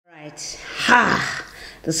right.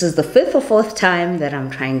 This is the fifth or fourth time that I'm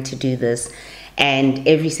trying to do this, and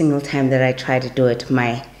every single time that I try to do it,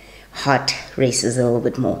 my heart races a little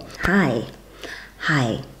bit more. Hi.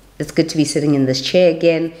 It's good to be sitting in this chair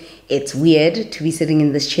again. It's weird to be sitting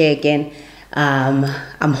in this chair again.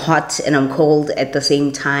 I'm hot and I'm cold at the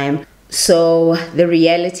same time. So the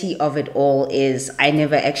reality of it all is I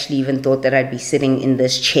never actually even thought that I'd be sitting in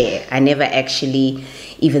this chair. I never actually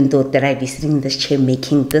even thought that I'd be sitting in this chair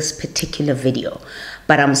making this particular video.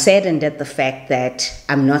 But I'm saddened at the fact that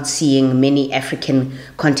I'm not seeing many African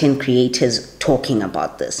content creators talking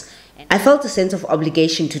about this. I felt a sense of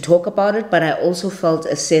obligation to talk about it, but I also felt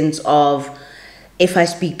a sense of, if I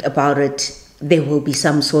speak about it, there will be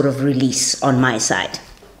some sort of release on my side.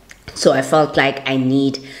 So I felt like I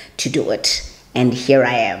need to do it, and here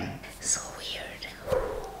I am. So weird.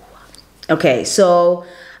 Okay, so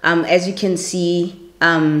as you can see,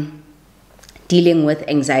 dealing with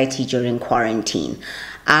anxiety during quarantine.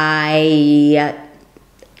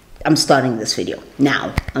 I'm starting this video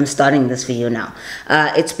now.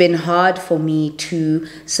 It's been hard for me to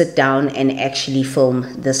sit down and actually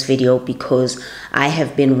film this video because I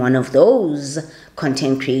have been one of those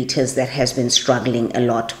content creators that has been struggling a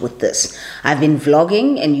lot with this. I've been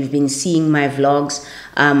vlogging, and you've been seeing my vlogs.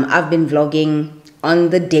 I've been vlogging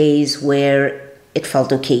on the days where it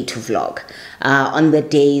felt okay to vlog, on the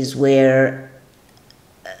days where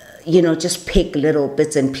just pick little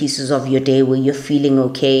bits and pieces of your day where you're feeling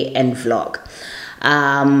okay and vlog.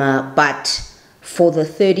 But for the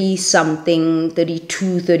 30-something,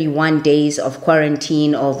 32, 31 days of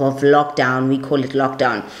quarantine, of lockdown, we call it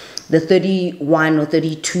lockdown, the 31 or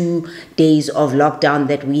 32 days of lockdown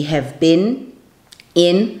that we have been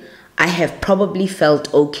in, I have probably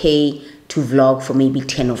felt okay to vlog for maybe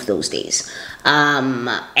 10 of those days,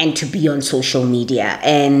 and to be on social media.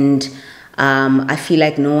 And I feel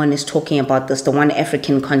like no one is talking about this. The one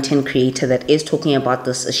African content creator that is talking about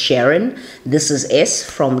this is Sharon. This is S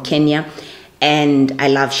from Kenya. And I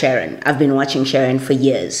love Sharon. I've been watching Sharon for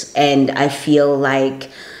years. And I feel like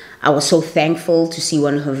I was so thankful to see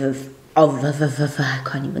one of her, I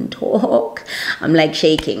can't even talk. I'm like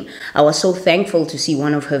shaking. I was so thankful to see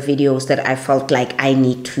one of her videos that I felt like I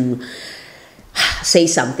need to say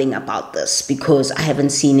something about this, because I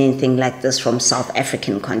haven't seen anything like this from South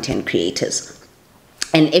African content creators.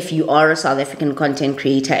 And if you are a South African content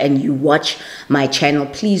creator and you watch my channel,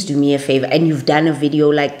 please do me a favor, and you've done a video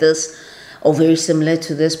like this or very similar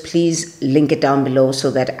to this, please link it down below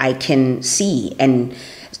so that I can see and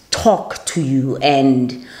talk to you,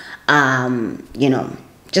 and so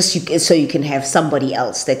you can have somebody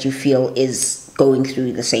else that you feel is going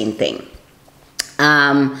through the same thing.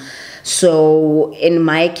 So in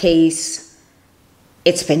my case,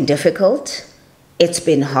 it's been difficult. It's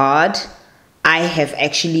been hard. I have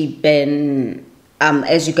actually been,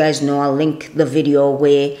 as you guys know, I'll link the video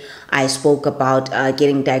where I spoke about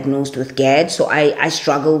getting diagnosed with GAD. So I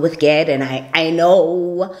struggle with GAD, and I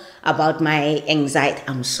know about my anxiety.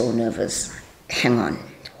 I'm so nervous. Hang on.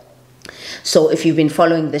 So if you've been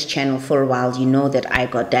following this channel for a while, you know that I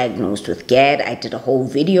got diagnosed with GAD. I did a whole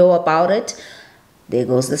video about it. There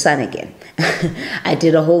goes the sun again. I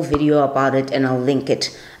did a whole video about it, and I'll link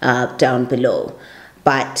it down below.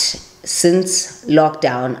 But since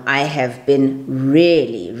lockdown, I have been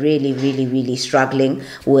really struggling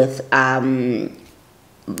with my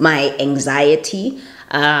anxiety.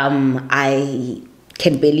 I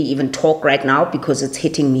can barely even talk right now because it's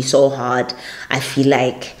hitting me so hard. I feel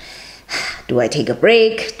like, do I take a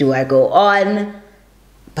break? Do I go on?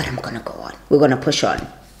 But I'm gonna go on. We're gonna push on.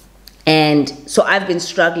 And so I've been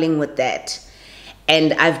struggling with that,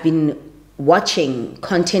 and I've been watching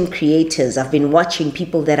content creators. I've been watching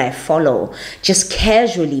people that I follow just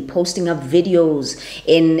casually posting up videos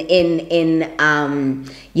in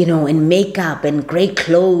makeup and great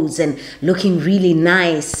clothes and looking really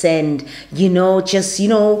nice, and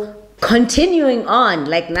continuing on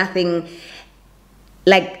like nothing,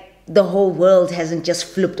 like the whole world hasn't just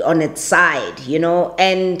flipped on its side,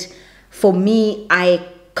 and for me, I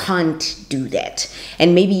can't do that.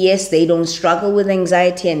 And maybe, yes, they don't struggle with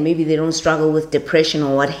anxiety, and maybe they don't struggle with depression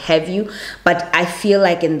or what have you, but I feel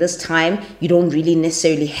like in this time you don't really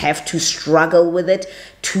necessarily have to struggle with it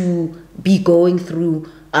to be going through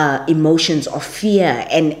emotions of fear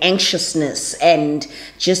and anxiousness, and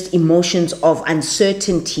just emotions of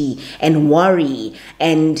uncertainty and worry.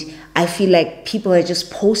 And I feel like people are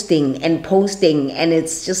just posting, and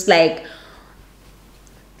it's just like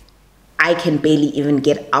I can barely even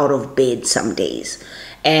get out of bed some days.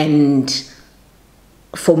 And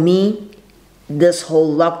for me, this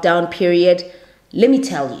whole lockdown period, let me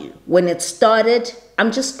tell you, when it started,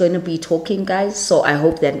 I'm just going to be talking, guys. So I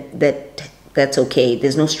hope that's okay.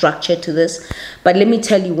 There's no structure to this. But let me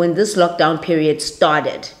tell you, when this lockdown period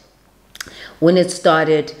started,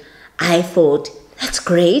 I thought, that's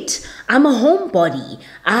great. I'm a homebody.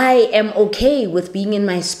 I am okay with being in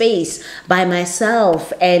my space by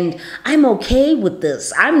myself, and I'm okay with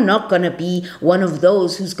this. I'm not going to be one of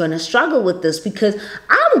those who's going to struggle with this, because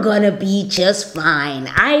I'm going to be just fine.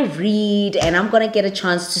 I read, and I'm going to get a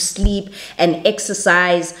chance to sleep and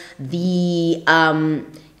exercise the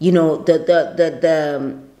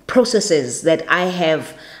the processes that I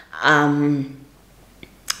have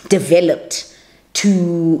developed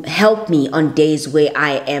to help me on days where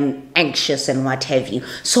I am anxious and what have you.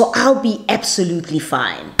 So I'll be absolutely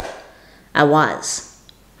fine. I was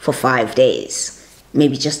for 5 days,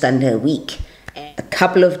 maybe just under a week. A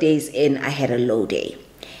couple of days in, I had a low day.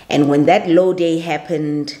 And when that low day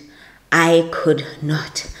happened, I could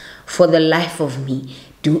not, for the life of me,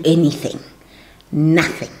 do anything.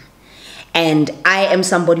 Nothing. And I am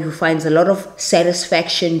somebody who finds a lot of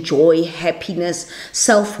satisfaction, joy, happiness,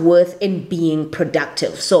 self-worth in being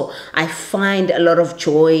productive. So I find a lot of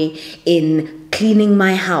joy in cleaning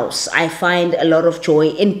my house. I find a lot of joy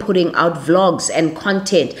in putting out vlogs and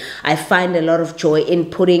content. I find a lot of joy in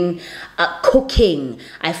cooking.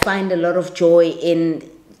 I find a lot of joy in,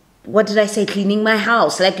 what did I say, cleaning my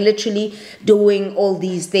house, like literally doing all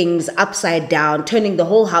these things upside down, turning the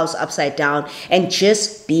whole house upside down, and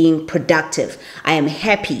just being productive. I am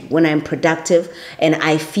happy when I'm productive, and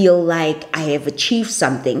I feel like I have achieved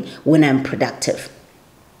something when I'm productive.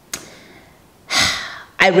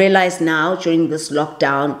 I realize now during this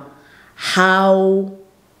lockdown how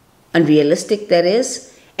unrealistic that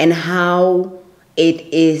is, and how it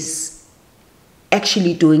is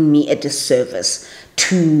actually doing me a disservice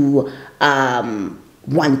to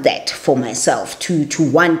want that for myself,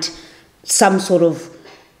 to want some sort of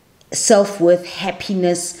self-worth,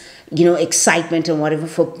 happiness, excitement and whatever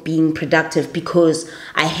for being productive, because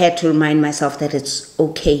I had to remind myself that it's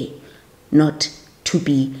okay not to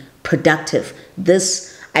be productive.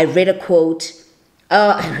 I read a quote,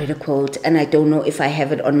 and I don't know if I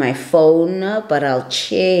have it on my phone, but I'll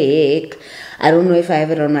check. I don't know if I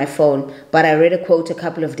have it on my phone, but I read a quote a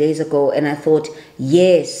couple of days ago, and I thought,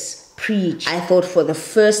 yes, preach. I thought for the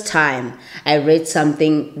first time I read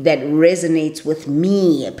something that resonates with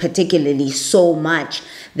me particularly so much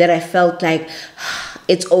that I felt like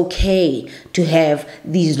it's okay to have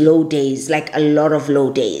these low days, like a lot of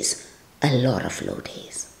low days.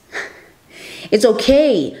 It's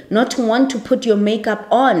okay not to want to put your makeup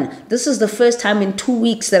on. This is the first time in 2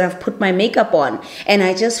 weeks that I've put my makeup on, and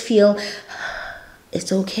I just feel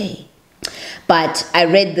it's okay. But I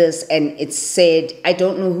read this and it said, I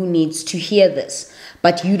don't know who needs to hear this,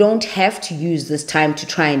 but you don't have to use this time to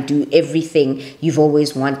try and do everything you've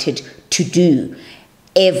always wanted to do,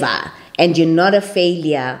 ever. And you're not a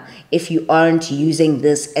failure if you aren't using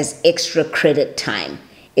this as extra credit time.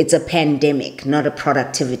 It's a pandemic, not a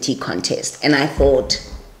productivity contest. And I thought,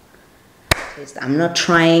 I'm not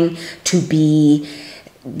trying to be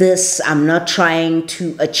this. I'm not trying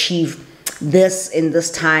to achieve this in this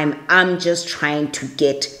time. I'm just trying to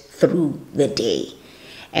get through the day.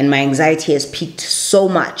 And my anxiety has peaked so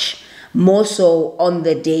much, more so on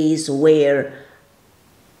the days where,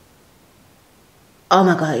 oh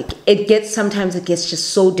my God, sometimes it gets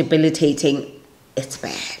just so debilitating. It's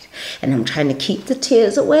bad. And I'm trying to keep the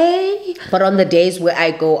tears away. But on the days where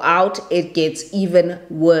I go out, it gets even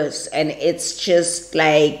worse. And it's just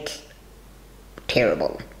like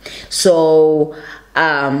terrible. So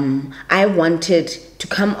I wanted to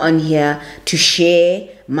come on here to share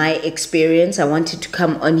my experience. I wanted to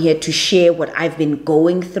come on here to share what I've been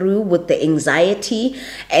going through with the anxiety,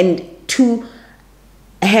 and to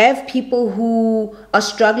have people who are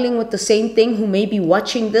struggling with the same thing, who may be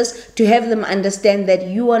watching this, to have them understand that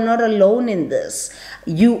you are not alone in this.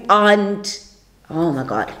 You aren't, oh my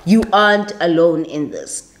God, you aren't alone in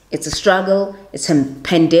this. It's a struggle. It's a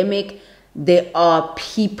pandemic. There are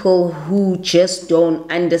people who just don't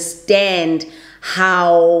understand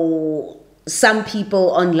how some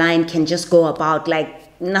people online can just go about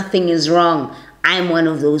like nothing is wrong. I'm one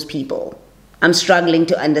of those people. I'm struggling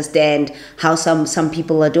to understand how some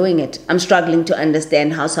people are doing it. I'm struggling to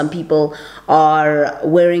understand how some people are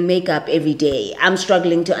wearing makeup every day. I'm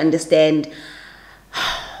struggling to understand.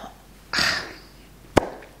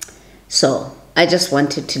 So I just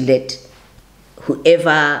wanted to let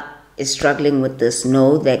whoever is struggling with this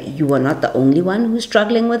know that you are not the only one who's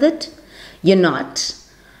struggling with it. You're not.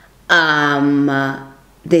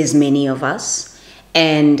 There's many of us.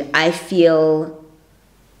 And I feel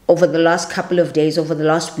over the last couple of days, over the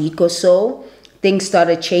last week or so, things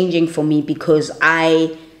started changing for me because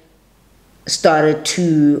I started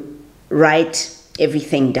to write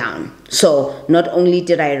everything down. So not only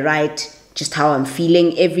did I write just how I'm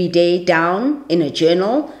feeling every day down in a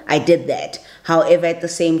journal, I did that. However, at the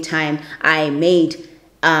same time, I made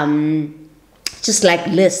just like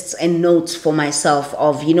lists and notes for myself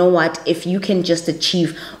of, you know what, if you can just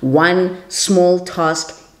achieve one small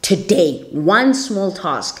task today, one small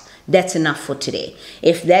task, that's enough for today.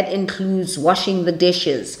 If that includes washing the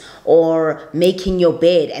dishes or making your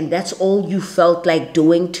bed, and that's all you felt like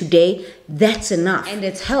doing today, that's enough. And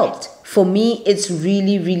it's helped. For me, it's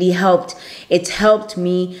really, really helped. It's helped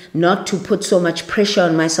me not to put so much pressure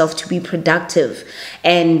on myself to be productive.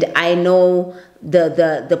 And I know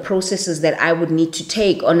the processes that I would need to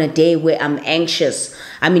take on a day where I'm anxious.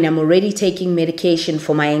 I mean, I'm already taking medication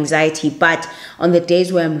for my anxiety, but on the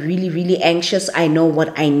days where I'm really, really anxious, I know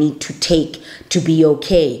what I need to take to be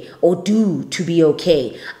okay, or do to be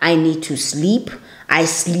okay. I need to sleep. I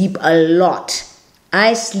sleep a lot.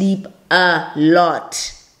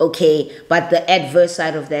 Okay, but the adverse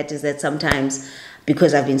side of that is that sometimes,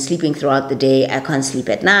 because I've been sleeping throughout the day, I can't sleep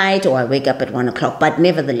at night, or I wake up at 1 o'clock. But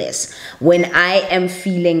nevertheless, when I am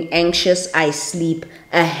feeling anxious, I sleep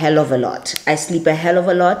a hell of a lot.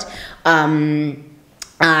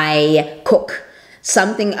 I cook.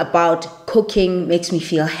 Something about cooking makes me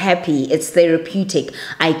feel happy. It's therapeutic.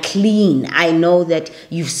 I clean. I know that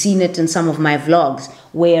you've seen it in some of my vlogs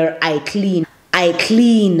where I clean, I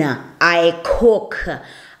cook,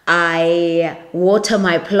 I water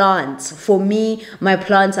my plants. For me, my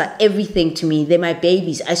plants are everything to me. They're my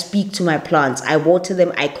babies. I speak to my plants. I water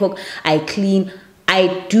them. I cook. I clean.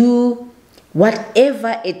 I do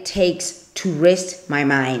whatever it takes to rest my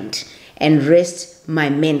mind and rest my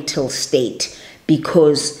mental state,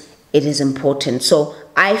 because it is important. So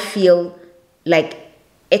I feel like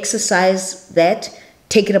exercise that.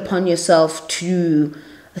 Take it upon yourself to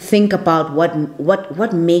think about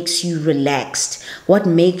what makes you relaxed, what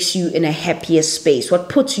makes you in a happier space, what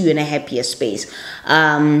puts you in a happier space,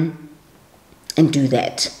 and do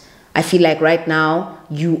that. I feel like right now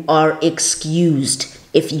you are excused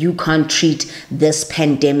if you can't treat this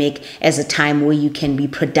pandemic as a time where you can be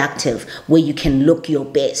productive, where you can look your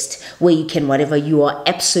best, where you can whatever. You are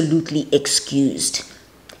absolutely excused.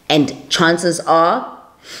 And chances are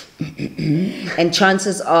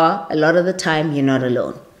a lot of the time you're not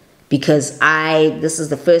alone, because this is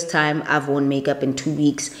the first time I've worn makeup in 2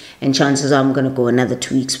 weeks, and chances are I'm going to go another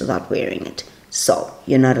 2 weeks without wearing it. So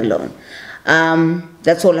you're not alone.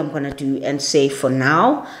 That's all I'm going to do and say for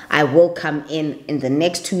now. I will come in the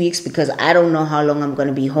next 2 weeks, because I don't know how long I'm going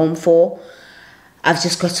to be home for. I've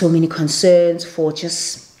just got so many concerns for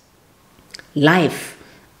just life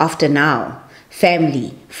after now.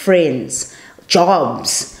 Family, friends,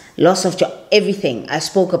 jobs, loss of job, everything. I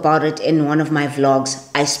spoke about it in one of my vlogs.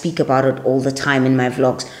 I speak about it all the time in my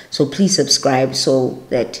vlogs. So please subscribe, so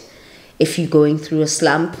that if you're going through a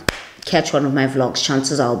slump, catch one of my vlogs.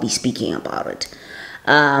 Chances are I'll be speaking about it.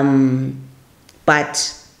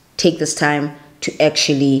 But take this time to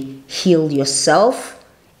actually heal yourself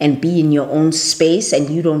and be in your own space. And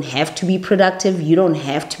you don't have to be productive. You don't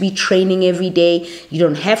have to be training every day. You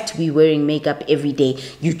don't have to be wearing makeup every day.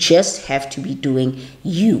 You just have to be doing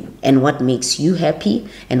you, and what makes you happy,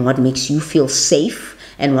 and what makes you feel safe,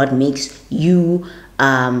 and what makes you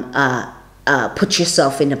put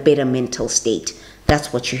yourself in a better mental state.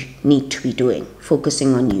 That's what you need to be doing,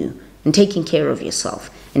 focusing on you and taking care of yourself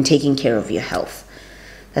and taking care of your health.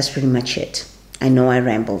 That's pretty much it. I know I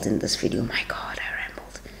rambled in this video. My God, I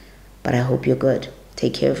rambled. But I hope you're good.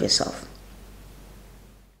 Take care of yourself.